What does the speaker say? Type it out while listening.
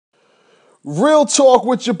Real talk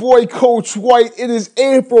with your boy Coach White. It is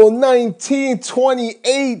April 19,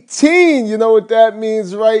 2018. You know what that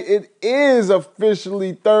means, right? It is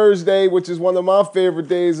officially Thursday, which is one of my favorite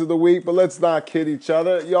days of the week, but let's not kid each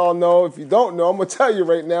other. Y'all know, if you don't know, I'm going to tell you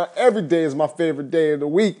right now, every day is my favorite day of the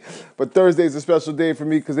week, but Thursday is a special day for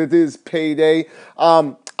me because it is payday.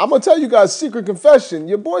 I'm going to tell you guys, secret confession,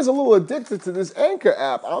 your boy's a little addicted to this Anchor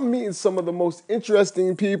app. I'm meeting some of the most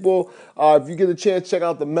interesting people. If you get a chance, check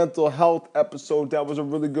out the mental health episode. That was a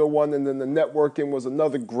really good one. And then the networking was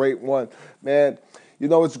another great one. Man, you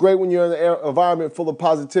know, it's great when you're in an environment full of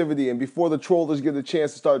positivity. And before the trollers get a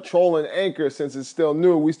chance to start trolling Anchor, since it's still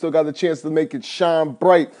new, we still got a chance to make it shine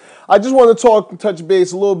bright. I just want to touch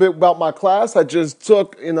base a little bit about my class I just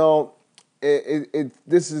took,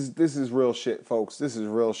 This is real shit, folks. This is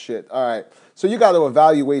real shit. All right. So you got to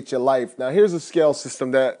evaluate your life. Now, here's a scale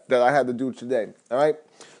system that I had to do today. All right.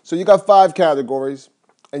 So you got 5 categories,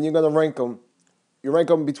 and you're going to rank them. You rank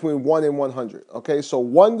them between 1 and 100. Okay. So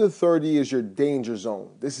 1 to 30 is your danger zone.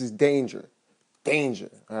 This is danger. Danger.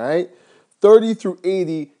 All right. 30 through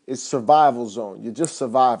 80 is survival zone. You're just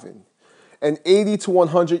surviving. And 80 to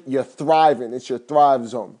 100, you're thriving. It's your thrive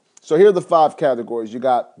zone. So here are the 5 categories. You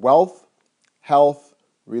got wealth, health,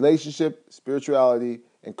 relationship, spirituality,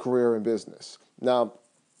 and career and business. Now,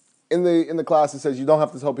 in the class, it says you don't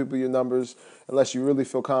have to tell people your numbers unless you really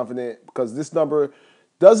feel confident, because this number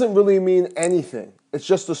doesn't really mean anything. It's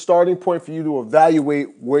just a starting point for you to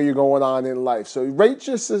evaluate where you're going on in life. So rate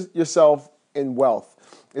yourself in wealth.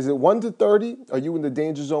 Is it 1 to 30? Are you in the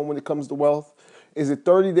danger zone when it comes to wealth? Is it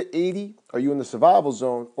 30 to 80? Are you in the survival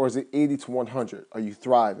zone? Or is it 80 to 100? Are you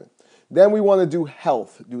thriving? Then we want to do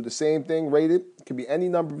health. Do the same thing, rate it. It can be any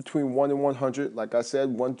number between 1 and 100. Like I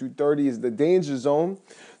said, 1 through 30 is the danger zone.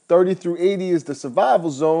 30 through 80 is the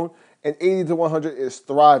survival zone. And 80 to 100 is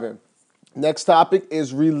thriving. Next topic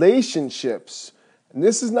is relationships. And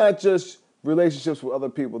this is not just relationships with other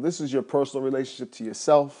people. This is your personal relationship to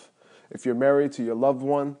yourself. If you're married, to your loved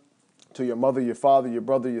one, to your mother, your father, your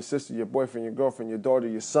brother, your sister, your boyfriend, your girlfriend, your daughter,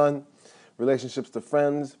 your son. Relationships to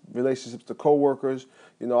friends, relationships to coworkers.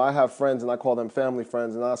 You know, I have friends and I call them family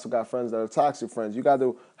friends, and I also got friends that are toxic friends. You got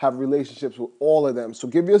to have relationships with all of them. So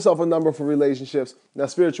give yourself a number for relationships. Now,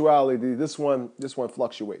 spirituality, this one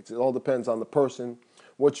fluctuates. It all depends on the person,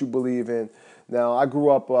 what you believe in. Now, I grew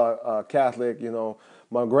up Catholic. You know,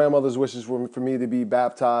 my grandmother's wishes were for me to be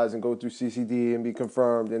baptized and go through CCD and be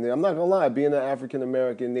confirmed. And I'm not gonna lie, being an African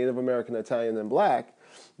American, Native American, Italian, and Black,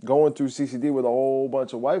 going through CCD with a whole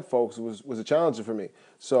bunch of white folks was a challenge for me.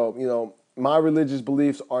 So, you know, my religious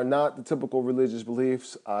beliefs are not the typical religious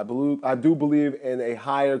beliefs. I do believe in a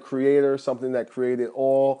higher creator, something that created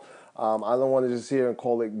all. I don't want to just hear and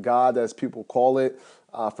call it God as people call it.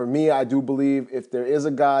 For me, I do believe if there is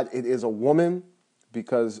a God, it is a woman,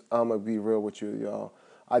 because I'm going to be real with you, y'all.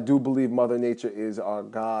 I do believe Mother Nature is our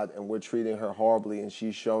God, and we're treating her horribly, and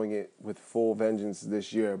she's showing it with full vengeance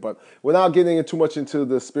this year. But without getting too much into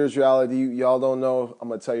the spirituality, y'all don't know, I'm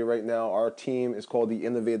going to tell you right now, our team is called the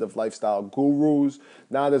Innovative Lifestyle Gurus.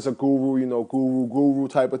 Not as a guru, you know, guru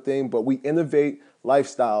type of thing, but we innovate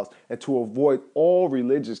lifestyles. And to avoid all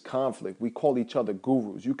religious conflict, we call each other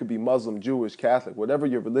gurus. You could be Muslim, Jewish, Catholic, whatever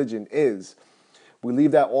your religion is. We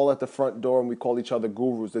leave that all at the front door and we call each other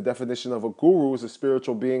gurus. The definition of a guru is a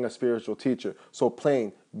spiritual being, a spiritual teacher. So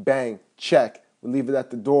plain, bang, check. We leave it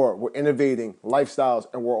at the door. We're innovating lifestyles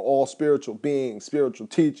and we're all spiritual beings, spiritual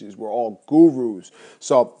teachers. We're all gurus.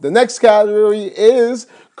 So the next category is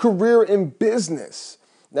career and business.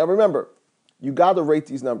 Now remember, you got to rate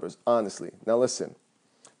these numbers, honestly. Now listen,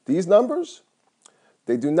 these numbers,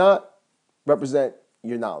 they do not represent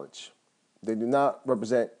your knowledge. They do not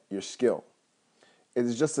represent your skill. It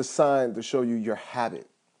is just a sign to show you your habit.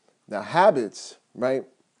 Now, habits, right?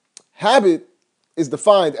 Habit is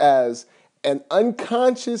defined as an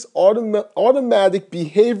unconscious automatic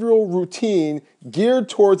behavioral routine geared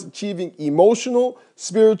towards achieving emotional,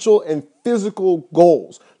 spiritual, and physical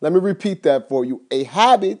goals. Let me repeat that for you. A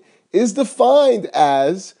habit is defined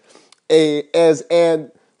as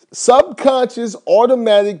an subconscious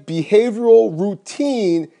automatic behavioral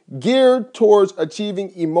routine geared towards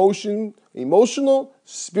achieving emotional,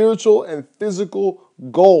 spiritual, and physical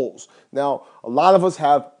goals. Now, a lot of us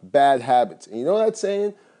have bad habits. And you know that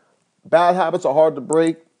saying? Bad habits are hard to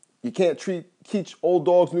break. You can't teach old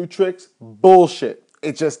dogs new tricks. Bullshit.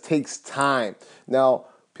 It just takes time. Now,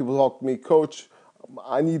 people talk to me, Coach,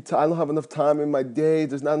 I don't have enough time in my day.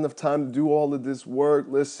 There's not enough time to do all of this work.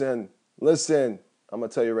 Listen. I'm going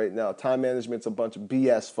to tell you right now, time management's a bunch of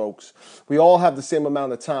BS, folks. We all have the same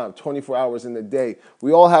amount of time, 24 hours in a day.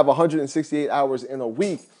 We all have 168 hours in a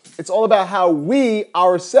week. It's all about how we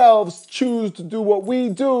ourselves choose to do what we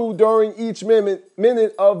do during each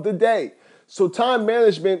minute of the day. So time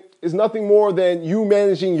management is nothing more than you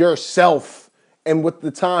managing yourself and with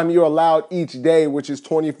the time you're allowed each day, which is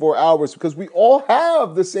 24 hours, because we all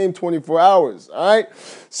have the same 24 hours, all right?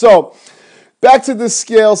 So back to the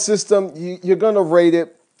scale system, you're going to rate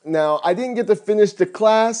it. Now, I didn't get to finish the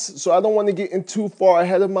class, so I don't want to get in too far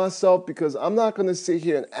ahead of myself because I'm not going to sit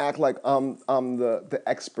here and act like I'm the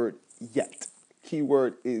expert yet.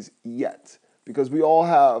 Keyword is yet, because we all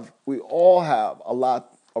have a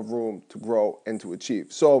lot of room to grow and to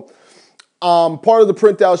achieve. So part of the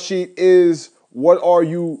printout sheet is what are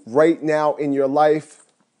you right now in your life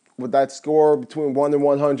with that score between 1 and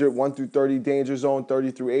 100, 1 through 30, danger zone,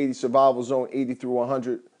 30 through 80, survival zone, 80 through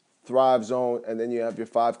 100, thrive zone, and then you have your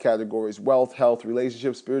 5 categories: wealth, health,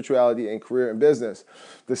 relationships, spirituality, and career and business.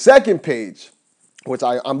 The second page, which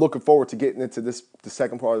I'm looking forward to getting into the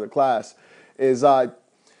second part of the class, is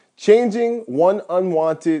changing one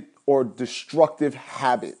unwanted or destructive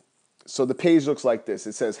habit. So the page looks like this.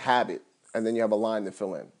 It says habit, and then you have a line to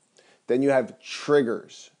fill in. Then you have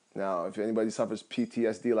triggers. Now, if anybody suffers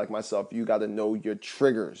PTSD like myself, you got to know your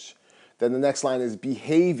triggers. Then the next line is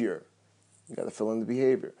behavior. You got to fill in the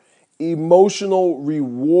behavior. Emotional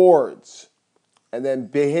rewards. And then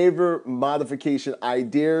behavior modification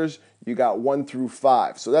ideas. You got 1 through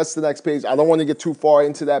 5. So that's the next page. I don't want to get too far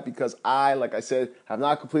into that because like I said, have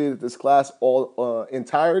not completed this class through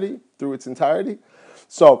its entirety.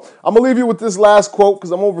 So I'm going to leave you with this last quote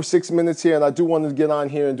because I'm over 6 minutes here, and I do want to get on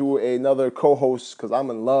here and do another co-host because I'm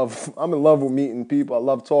in love. I'm in love with meeting people. I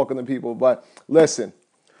love talking to people. But listen,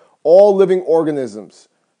 all living organisms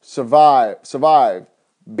survive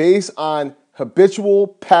based on habitual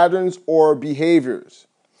patterns or behaviors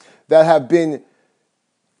that have been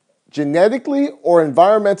genetically or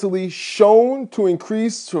environmentally shown to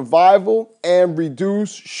increase survival and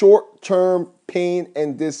reduce short-term pain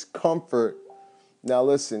and discomfort. Now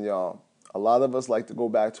listen, y'all, a lot of us like to go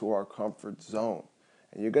back to our comfort zone.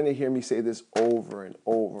 And you're going to hear me say this over and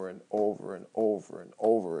over and over and over and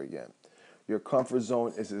over again. Your comfort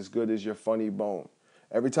zone is as good as your funny bone.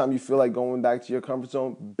 Every time you feel like going back to your comfort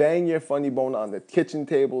zone, bang your funny bone on the kitchen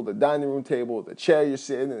table, the dining room table, the chair you're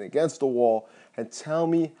sitting in, against the wall, and tell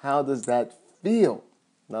me, how does that feel?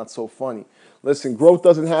 Not so funny. Listen, growth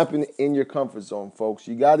doesn't happen in your comfort zone, folks.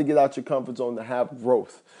 You got to get out your comfort zone to have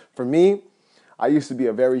growth. For me, I used to be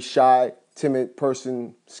a very shy, timid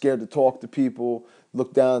person, scared to talk to people,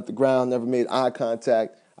 look down at the ground, never made eye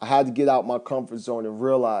contact. I had to get out my comfort zone and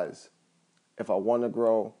realize if I want to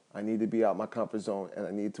grow, I need to be out my comfort zone and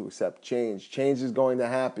I need to accept change. Change is going to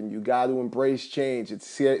happen. You got to embrace change. It's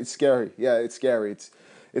scary. Yeah, it's scary.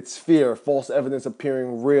 It's fear, false evidence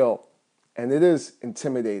appearing real, and it is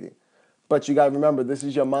intimidating. But you got to remember, this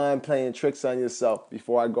is your mind playing tricks on yourself.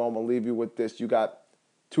 Before I go, I'm going to leave you with this. You got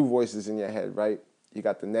 2 voices in your head, right? You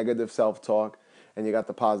got the negative self-talk and you got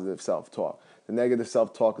the positive self-talk. The negative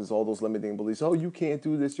self-talk is all those limiting beliefs. Oh, you can't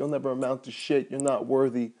do this. You'll never amount to shit. You're not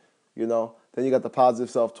worthy, Then you got the positive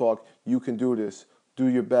self-talk. You can do this. Do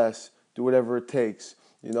your best. Do whatever it takes,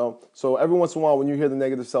 So every once in a while when you hear the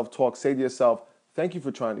negative self-talk, say to yourself, thank you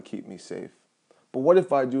for trying to keep me safe. But what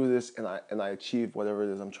if I do this and I achieve whatever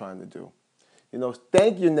it is I'm trying to do?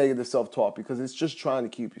 Thank your negative self-talk because it's just trying to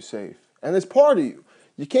keep you safe. And it's part of you.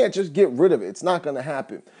 You can't just get rid of it. It's not going to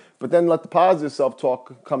happen. But then let the positive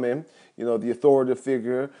self-talk come in. The authoritative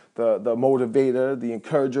figure, the motivator, the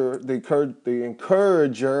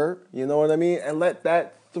encourager, you know what I mean? And let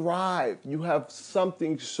that thrive. You have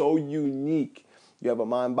something so unique. You have a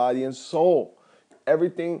mind, body, and soul.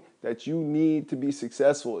 Everything that you need to be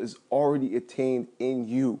successful is already attained in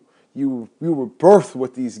you. You were birthed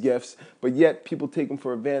with these gifts, but yet people take them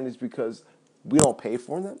for advantage because we don't pay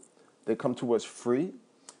for them. They come to us free.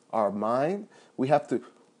 Our mind, we have to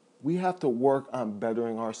work on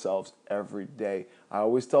bettering ourselves every day. I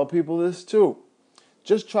always tell people this too.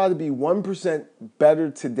 Just try to be 1% better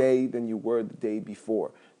today than you were the day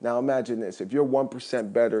before. Now imagine this. If you're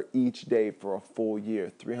 1% better each day for a full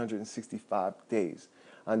year, 365 days,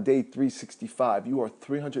 on day 365, you are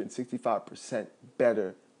 365%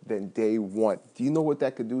 better than day 1. Do you know what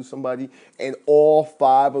that could do, somebody? In all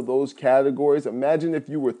 5 of those categories, imagine if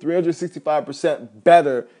you were 365%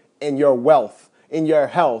 better in your wealth, in your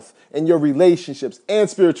health, in your relationships, and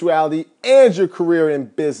spirituality, and your career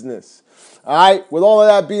and business. All right, with all of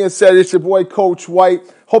that being said, it's your boy, Coach White.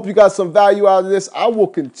 Hope you got some value out of this. I will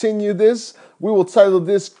continue this. We will title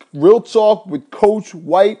this Real Talk with Coach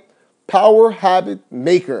White, Power Habit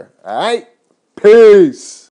Maker. All right? Peace.